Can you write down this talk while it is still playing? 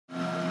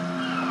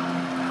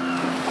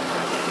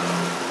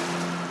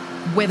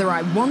Whether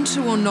I want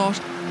to or not,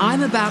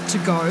 I'm about to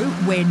go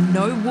where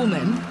no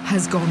woman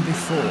has gone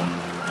before.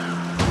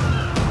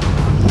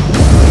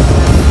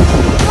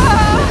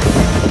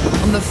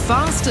 On the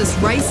fastest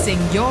racing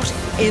yacht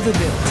ever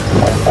built.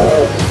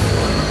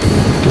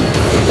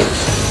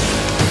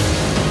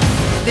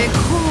 They're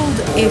called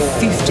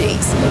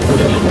F50s.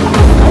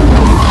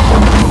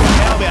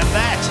 How about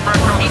that?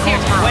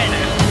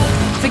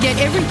 Forget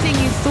everything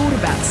you thought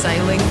about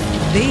sailing.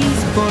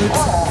 These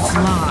boats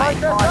fly,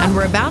 and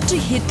we're about to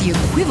hit the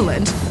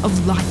equivalent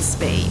of light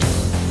speed.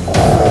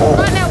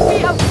 Right now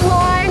we are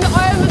flying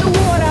over the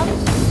water,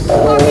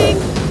 clocking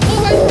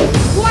almost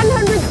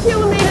 100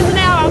 kilometres an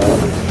hour,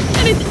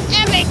 and it's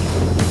epic.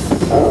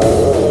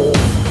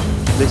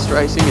 This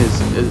racing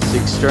is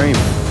extreme.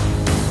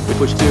 We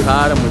push too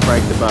hard and we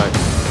break the boat.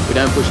 We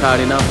don't push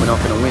hard enough, we're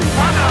not going to win.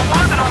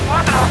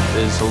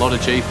 There's a lot of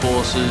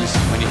G-forces.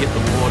 When you hit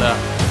the water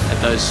at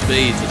those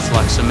speeds, it's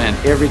like cement.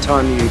 Every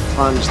time you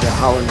plunge the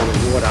hull into the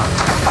water,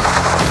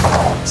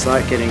 it's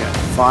like getting a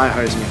fire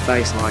hose in your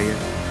face while you're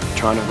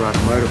trying to ride a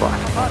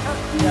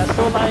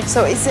motorbike.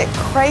 So is it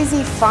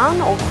crazy fun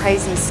or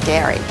crazy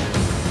scary?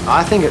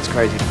 I think it's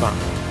crazy fun.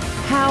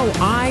 How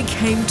I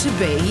came to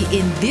be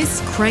in this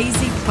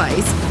crazy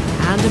place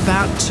and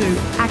about to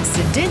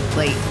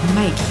accidentally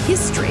make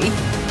history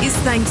is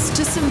thanks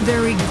to some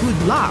very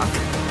good luck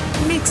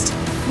mixed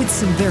with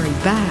some very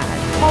bad.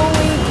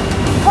 Holy!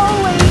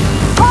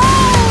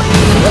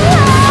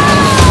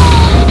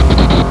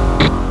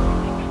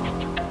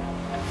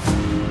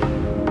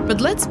 But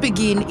let's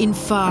begin in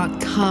far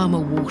calmer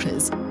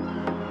waters.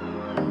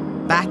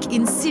 Back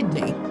in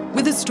Sydney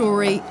with a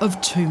story of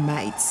two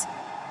mates.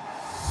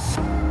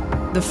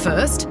 The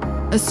first,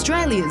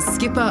 Australia's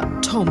skipper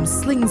Tom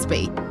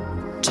Slingsby.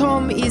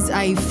 Tom is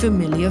a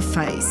familiar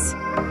face.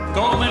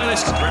 Gold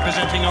medalist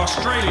representing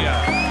Australia,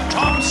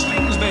 Tom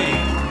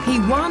Slingsby. He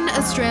won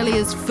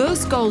Australia's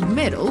first gold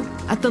medal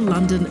at the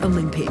London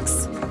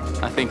Olympics.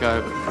 I think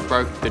I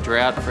broke the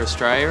drought for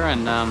Australia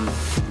and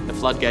the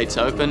floodgates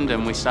opened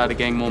and we started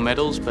getting more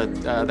medals, but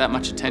that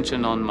much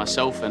attention on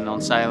myself and on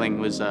sailing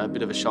was a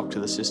bit of a shock to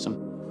the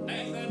system.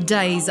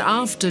 Days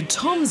after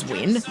Tom's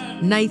win,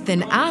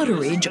 Nathan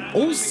Outteridge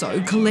also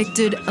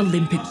collected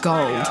Olympic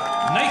gold.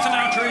 Nathan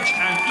Outteridge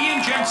and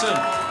Ian Jensen.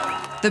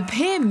 The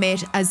pair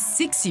met as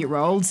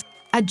 6-year-olds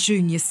at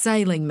junior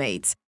sailing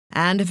meets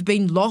and have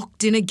been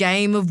locked in a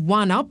game of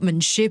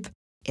one-upmanship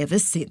ever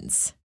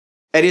since.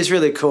 It is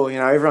really cool. You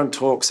know, everyone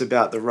talks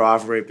about the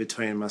rivalry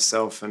between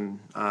myself and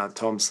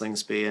Tom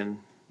Slingsby, and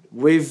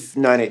we've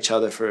known each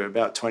other for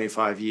about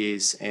 25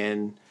 years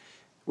and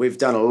we've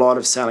done a lot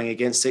of sailing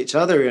against each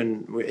other,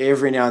 and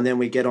every now and then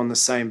we get on the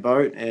same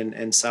boat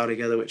and sail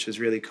together, which is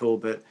really cool.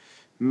 But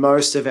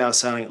most of our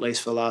sailing, at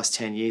least for the last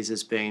 10 years,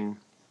 has been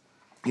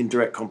in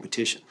direct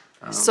competition.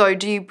 So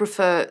do you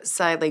prefer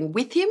sailing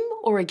with him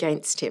or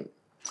against him?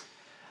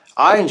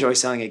 I enjoy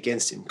sailing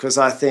against him because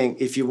I think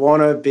if you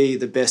want to be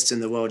the best in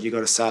the world, you've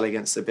got to sail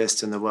against the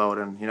best in the world.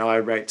 And, you know, I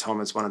rate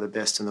Tom as one of the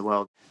best in the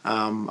world.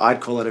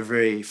 I'd call it a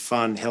very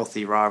fun,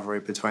 healthy rivalry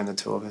between the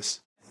two of us.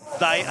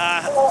 They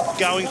are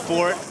going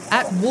for it.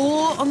 At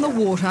war on the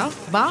water,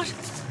 but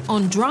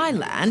on dry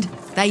land,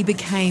 they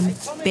became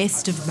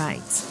best of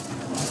mates.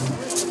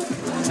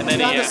 And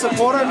then Another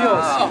supporter of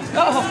yours.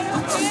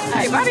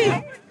 Hey,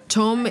 buddy.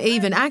 Tom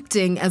even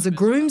acting as a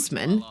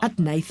groomsman at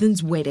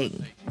Nathan's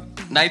wedding.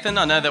 Nathan,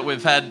 I know that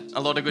we've had a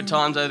lot of good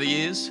times over the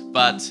years,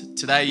 but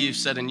today you've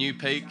set a new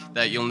peak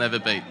that you'll never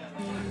beat.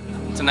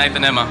 To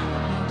Nathan, Emma.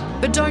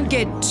 But don't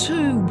get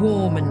too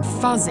warm and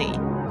fuzzy.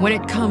 When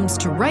it comes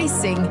to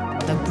racing,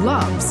 the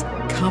gloves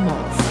come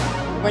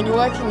off. When you're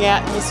working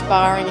out and you're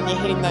sparring and you're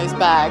hitting those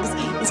bags,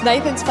 is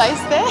Nathan's face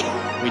there?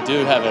 We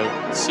do have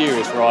a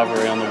serious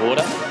rivalry on the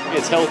water.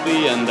 It's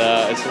healthy and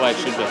it's the way it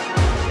should be.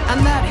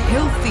 And that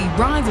healthy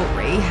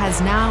rivalry has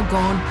now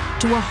gone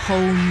to a whole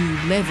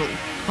new level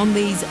on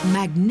these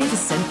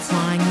magnificent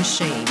flying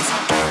machines.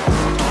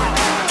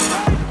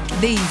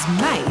 These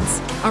mates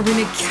are in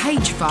a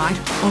cage fight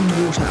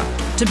on water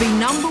to be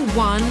number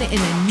one in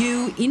a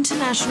new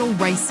international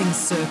racing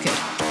circuit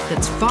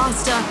that's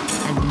faster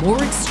and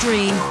more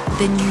extreme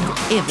than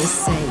you've ever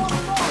seen.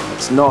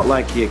 It's not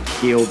like your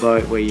keel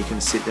boat where you can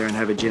sit there and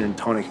have a gin and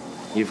tonic.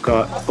 You've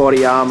got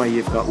body armour,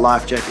 you've got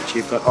life jackets,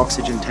 you've got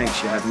oxygen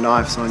tanks, you have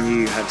knives on you,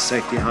 you have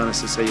safety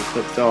harnesses so you're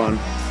clipped on.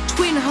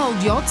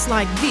 Twin-hulled yachts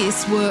like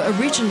this were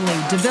originally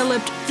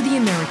developed for the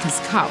America's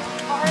Cup.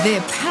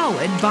 They're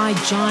powered by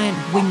giant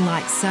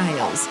wing-like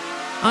sails.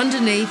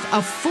 Underneath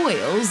are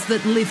foils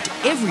that lift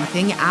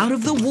everything out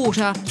of the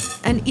water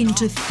and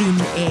into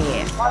thin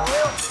air.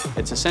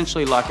 It's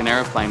essentially like an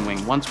aeroplane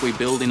wing. Once we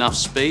build enough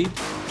speed,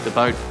 the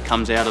boat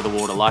comes out of the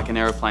water like an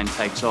aeroplane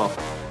takes off.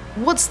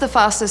 What's the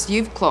fastest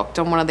you've clocked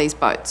on one of these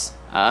boats?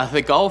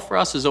 The goal for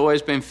us has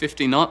always been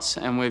 50 knots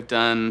and we've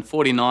done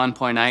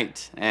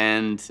 49.8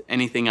 and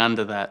anything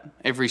under that.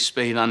 Every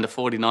speed under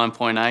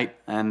 49.8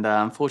 and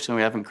unfortunately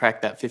we haven't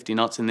cracked that 50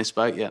 knots in this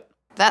boat yet.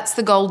 That's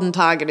the golden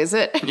target, is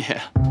it?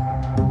 Yeah.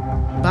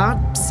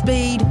 But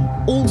speed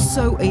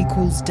also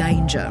equals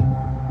danger.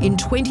 In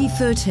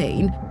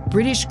 2013,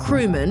 British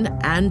crewman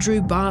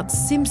Andrew Bart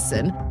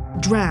Simpson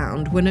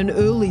drowned when an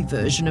early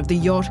version of the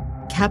yacht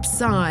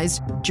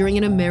capsized during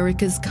an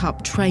America's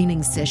Cup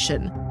training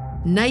session.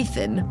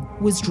 Nathan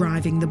was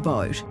driving the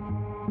boat.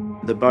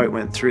 The boat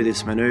went through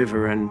this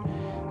manoeuvre and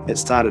it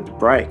started to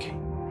break.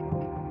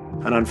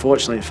 And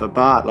unfortunately for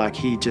Bart,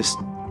 he just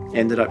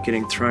ended up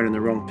getting thrown in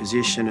the wrong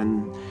position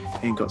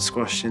and got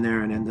squashed in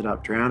there and ended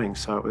up drowning.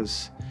 So it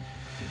was,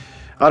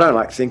 I don't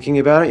like thinking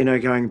about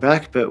it, going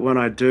back, but when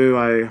I do,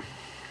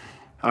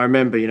 I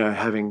remember,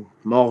 having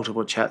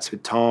multiple chats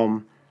with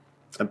Tom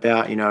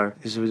about,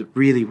 is it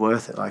really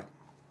worth it?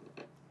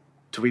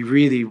 Do we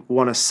really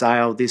want to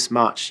sail this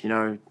much,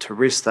 to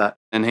risk that?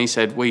 And he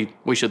said, we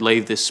should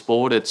leave this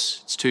sport.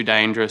 It's too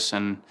dangerous,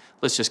 and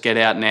let's just get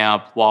out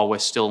now while we're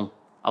still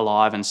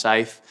alive and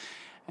safe.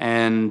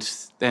 And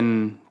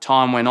then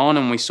time went on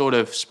and we sort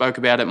of spoke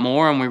about it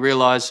more, and we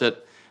realised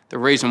that the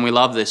reason we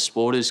love this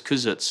sport is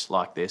because it's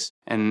like this.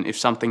 And if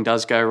something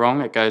does go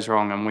wrong, it goes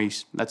wrong,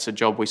 and that's a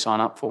job we sign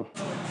up for.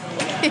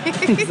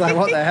 It's like,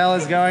 what the hell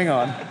is going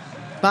on?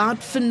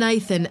 But for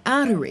Nathan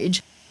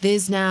Outeridge,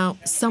 there's now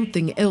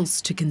something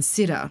else to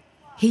consider.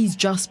 He's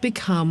just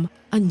become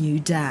a new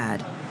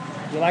dad.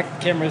 You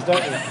like cameras,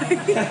 don't you?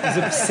 He's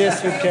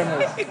obsessed with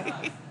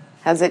cameras.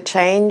 Has it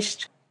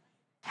changed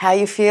how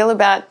you feel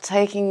about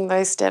taking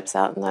those steps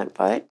out in that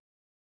boat?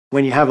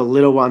 When you have a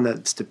little one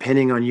that's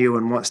depending on you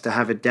and wants to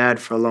have a dad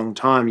for a long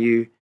time,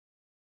 you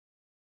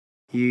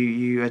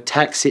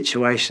attack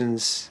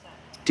situations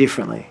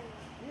differently.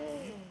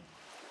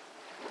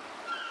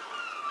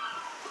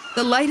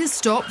 The latest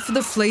stop for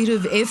the fleet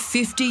of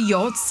F-50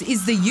 yachts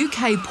is the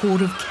UK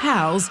port of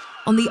Cowes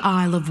on the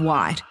Isle of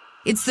Wight.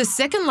 It's the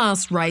second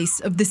last race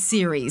of the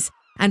series,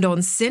 and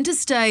on centre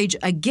stage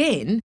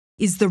again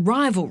is the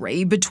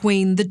rivalry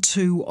between the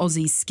two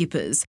Aussie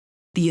skippers.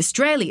 The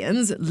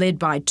Australians, led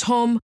by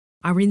Tom,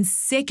 are in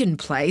second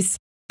place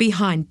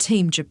behind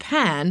Team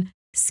Japan,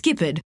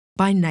 skippered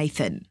by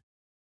Nathan.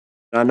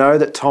 I know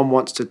that Tom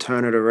wants to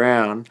turn it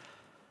around,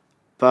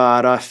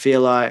 but I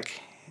feel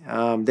like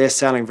they're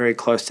sailing very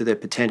close to their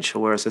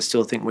potential, whereas I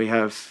still think we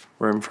have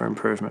room for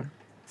improvement.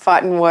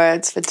 Fighting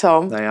words for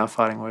Tom. They are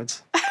fighting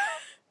words.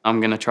 I'm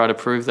going to try to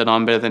prove that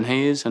I'm better than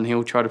he is, and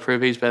he'll try to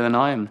prove he's better than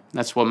I am.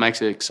 That's what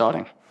makes it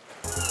exciting.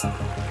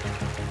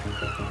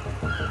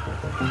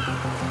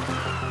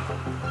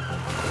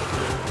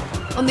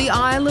 On the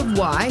Isle of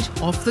Wight,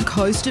 off the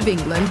coast of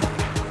England,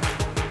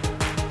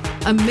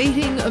 a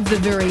meeting of the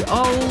very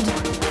old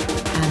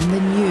and the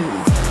new.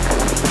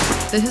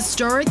 The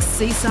historic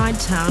seaside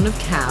town of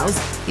Cowes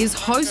is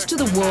host to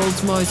the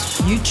world's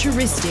most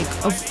futuristic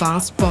of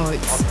fast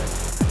boats.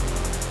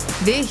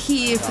 They're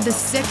here for the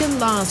second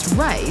last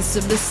race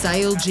of the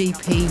Sail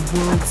GP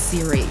World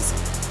Series.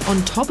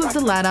 On top of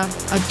the ladder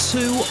are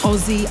two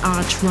Aussie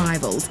arch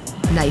rivals,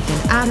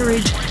 Nathan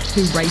Outeridge,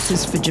 who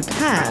races for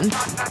Japan,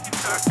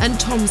 and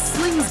Tom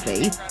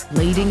Slingsby,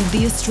 leading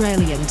the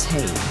Australian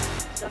team.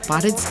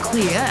 But it's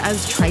clear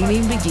as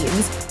training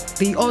begins,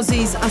 the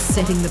Aussies are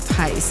setting the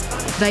pace.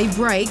 They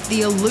break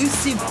the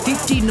elusive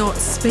 50-knot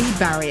speed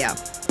barrier.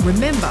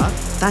 Remember,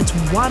 that's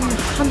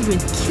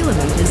 100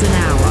 kilometres an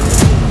hour.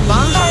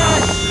 But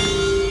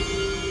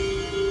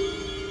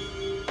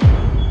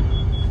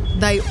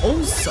they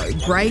also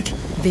break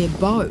their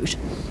boat,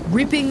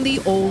 ripping the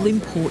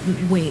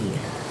all-important wing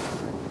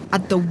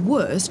at the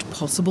worst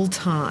possible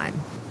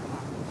time.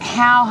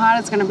 How hard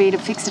it's going to be to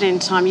fix it in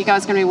time? You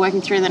guys going to be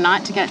working through the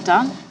night to get it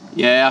done?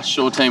 Yeah, our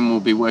shore team will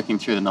be working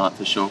through the night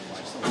for sure.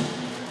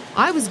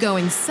 I was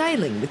going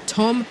sailing with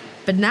Tom,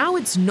 but now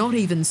it's not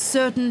even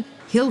certain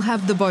he'll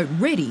have the boat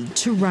ready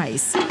to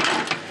race.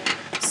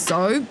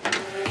 So,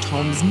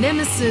 Tom's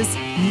nemesis,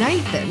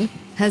 Nathan,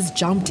 has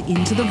jumped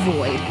into the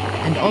void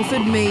and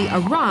offered me a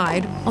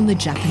ride on the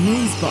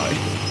Japanese boat.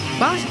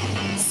 But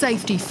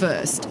safety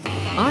first.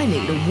 I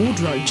need a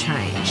wardrobe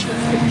change.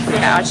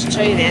 Yeah, I'll just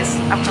show you this.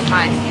 I've got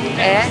my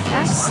air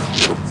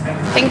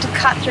thing to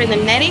cut through the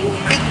netting,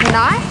 big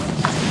knife.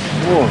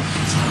 Whoa.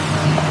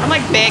 I'm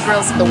like Bear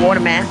Grylls at the water,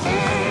 man.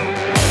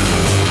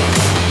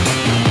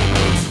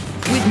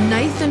 With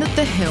Nathan at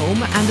the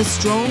helm and a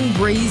strong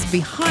breeze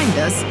behind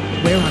us,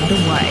 we're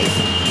underway.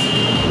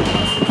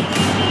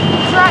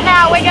 So right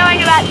now we're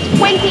going about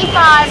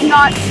 25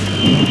 knots.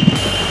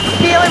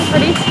 Feeling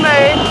pretty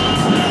smooth,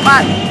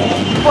 but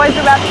the boys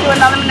are about to do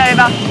another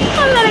manoeuvre,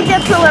 and then it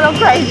gets a little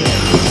crazy.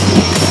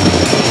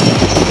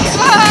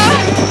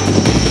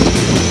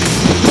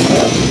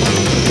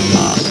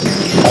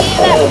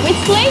 Hear that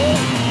whistling?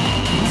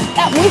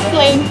 That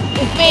whistling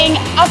is being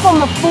up on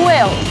the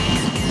foil.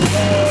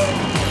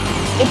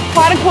 It's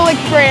quite a cool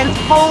experience.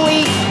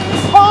 Holy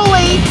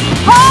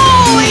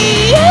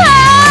hell!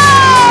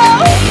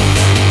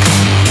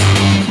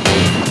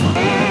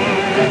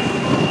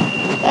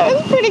 That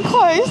was pretty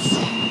close.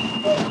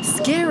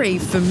 Scary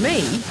for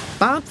me,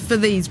 but for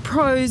these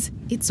pros,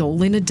 it's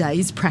all in a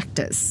day's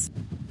practice.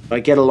 I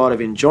get a lot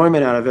of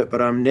enjoyment out of it,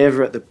 but I'm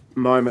never at the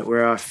moment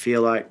where I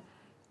feel like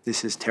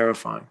this is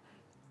terrifying.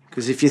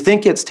 Because if you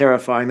think it's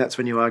terrifying, that's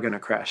when you are going to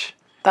crash.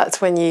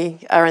 That's when you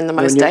are in the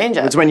most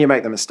danger. It's when you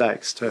make the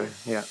mistakes too,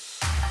 yeah.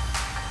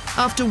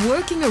 After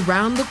working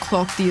around the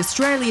clock, the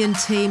Australian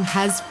team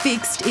has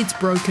fixed its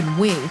broken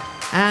wing,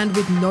 and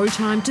with no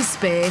time to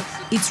spare,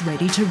 it's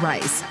ready to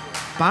race.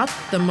 But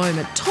the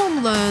moment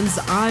Tom learns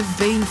I've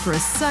been for a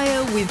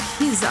sail with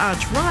his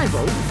arch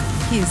rival,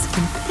 his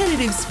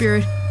competitive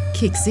spirit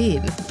kicks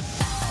in.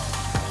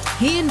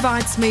 He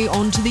invites me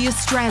onto the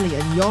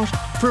Australian yacht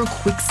for a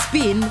quick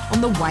spin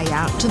on the way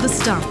out to the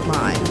start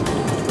line.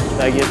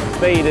 So your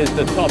speed is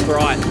the top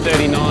right,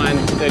 39,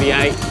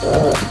 38.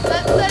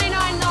 That's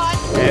 39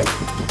 knots. Yep.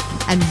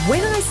 And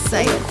when I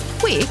say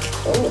quick,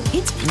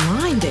 it's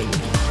blinding.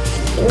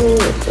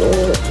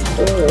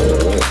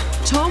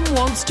 Tom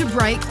wants to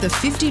break the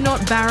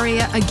 50-knot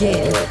barrier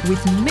again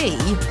with me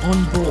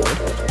on board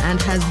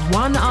and has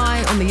one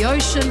eye on the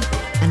ocean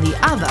and the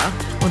other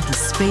on his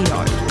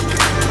speedo.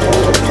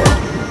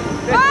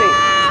 50.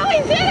 Oh, we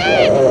did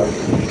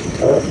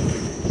it!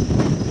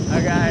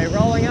 Okay,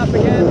 rolling up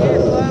again here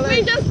slowly.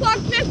 We just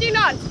clocked 50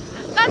 knots.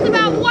 That's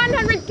about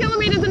 100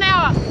 kilometres an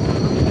hour.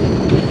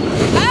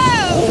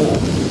 Oh!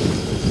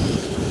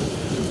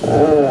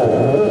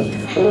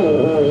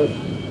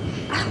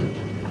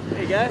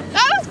 There you go.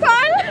 That was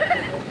fun.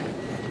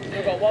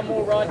 We've got one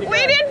more ride to go.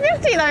 We did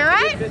 50 though,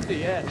 right? 50,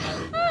 yeah.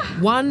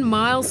 One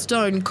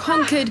milestone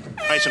conquered.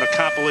 Mason, I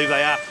can't believe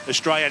they are.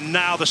 Australia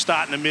nailed the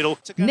start in the middle.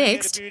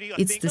 Next,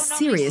 it's the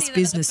serious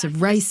business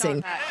of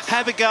racing.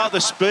 Have a go at the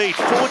speed.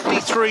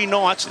 43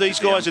 knots these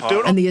guys are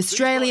doing. And the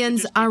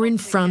Australians are in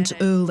front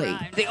early.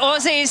 The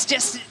Aussies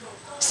just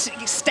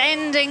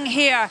standing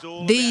here.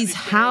 These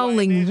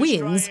howling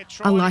winds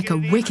are like a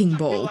wrecking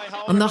ball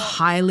on the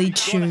highly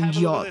tuned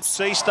yachts.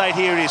 Sea state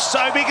here it is.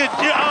 So big.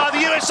 Oh, the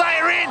USA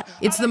are in.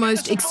 It's the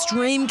most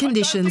extreme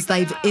conditions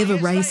they've ever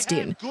raced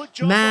in.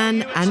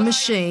 Man and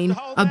machine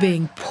are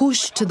being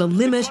pushed to the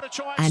limit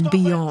and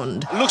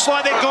beyond. Looks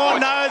like they're gone.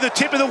 No, the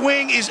tip of the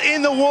wing is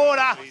in the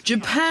water.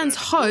 Japan's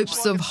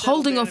hopes of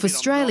holding off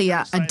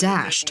Australia are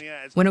dashed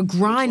when a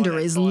grinder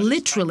is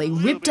literally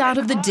ripped out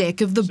of the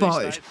deck of the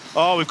boat.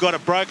 Oh, we've got a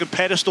broken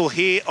pedestal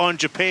here on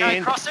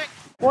Japan.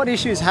 What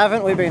issues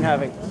haven't we been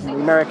having? The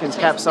Americans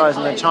capsized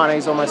and the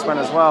Chinese almost went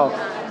as well.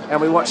 And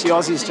we watched the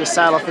Aussies just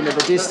sail off into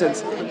the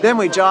distance. Then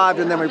we jibed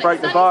and then we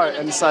broke the boat.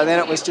 And so then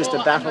it was just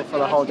a battle for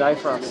the whole day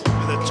for us.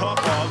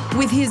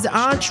 With his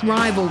arch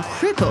rival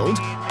crippled,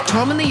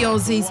 Tom and the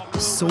Aussies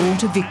soar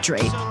to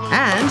victory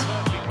and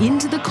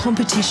into the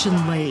competition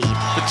lead.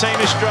 The Team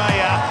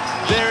Australia,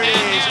 there it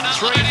is,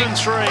 3 from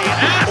 3.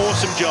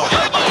 Awesome job.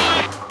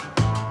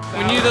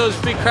 We knew there was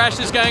big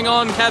crashes going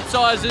on,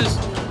 capsizes,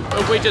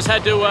 but we just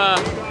had to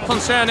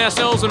concern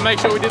ourselves and make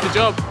sure we did the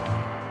job.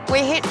 We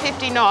hit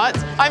 50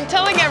 knots. I'm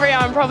telling everyone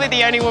I'm probably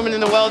the only woman in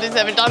the world who's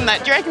ever done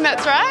that. Do you reckon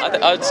that's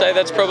right? I'd say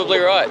that's probably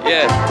right,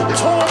 yeah.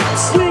 Tom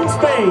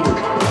Slingsby.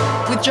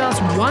 With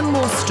just one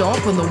more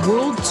stop on the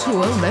world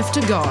tour left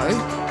to go,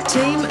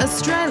 Team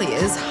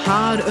Australia's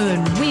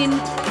hard-earned win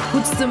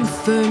puts them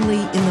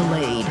firmly in the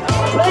lead.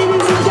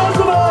 Ladies and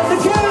gentlemen, the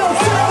girls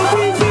shall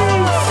be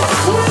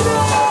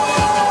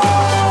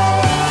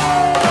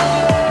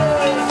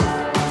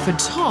For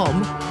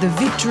Tom, the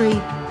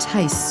victory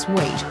tastes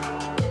sweet.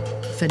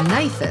 For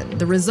Nathan,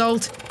 the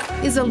result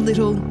is a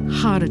little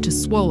harder to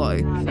swallow.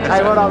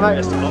 Hey, what up,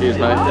 mate? Cheers,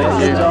 mate.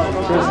 Thank you.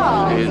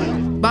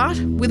 Cheers. But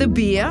with a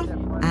beer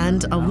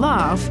and a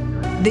laugh,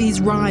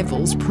 these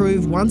rivals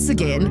prove once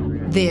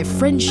again their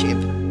friendship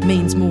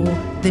means more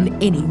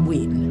than any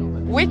win.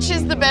 Which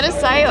is the better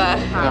sailor?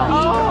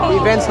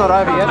 The event's not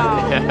over yet.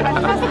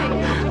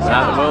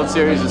 The World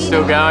Series is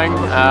still going.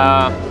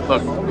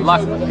 Look,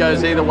 luck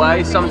goes either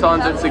way.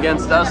 Sometimes it's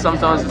against us,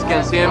 sometimes it's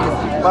against him.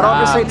 But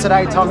obviously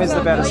today, Tom is the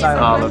better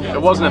sailor. Look,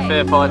 it wasn't a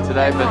fair fight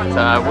today,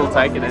 but we'll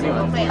take it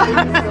anyway.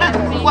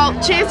 Well,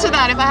 cheers to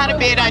that. If I had a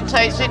beard, I'd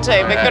taste it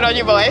too, but good on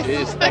you, boys.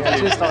 Cheers. Thank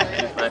you. Cheers, Tom.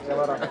 Cheers,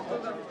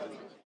 mate.